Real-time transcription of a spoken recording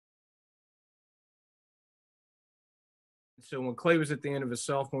So when Clay was at the end of his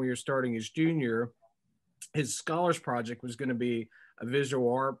sophomore year, starting his junior, his scholars project was going to be a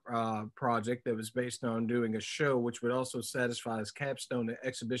visual art project that was based on doing a show, which would also satisfy his capstone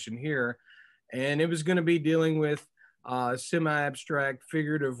exhibition here. And it was going to be dealing with semi-abstract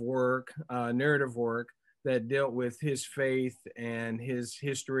figurative work, narrative work that dealt with his faith and his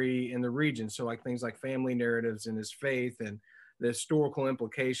history in the region. So like things like family narratives and his faith and the historical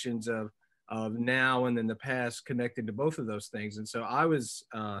implications of now and then the past connected to both of those things. And so I was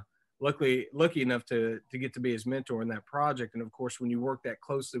lucky enough to get to be his mentor in that project. And of course, when you work that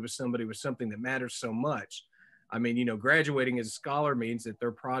closely with somebody with something that matters so much, I mean, you know, graduating as a scholar means that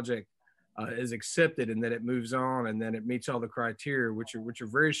their project is accepted and that it moves on and then it meets all the criteria, which are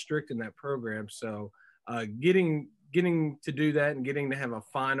very strict in that program. So getting to do that and getting to have a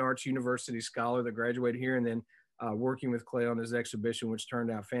fine arts university scholar that graduated here, and then working with Clay on his exhibition, which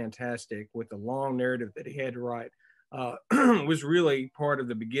turned out fantastic with the long narrative that he had to write, was really part of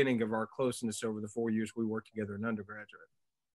the beginning of our closeness over the 4 years we worked together in undergraduate.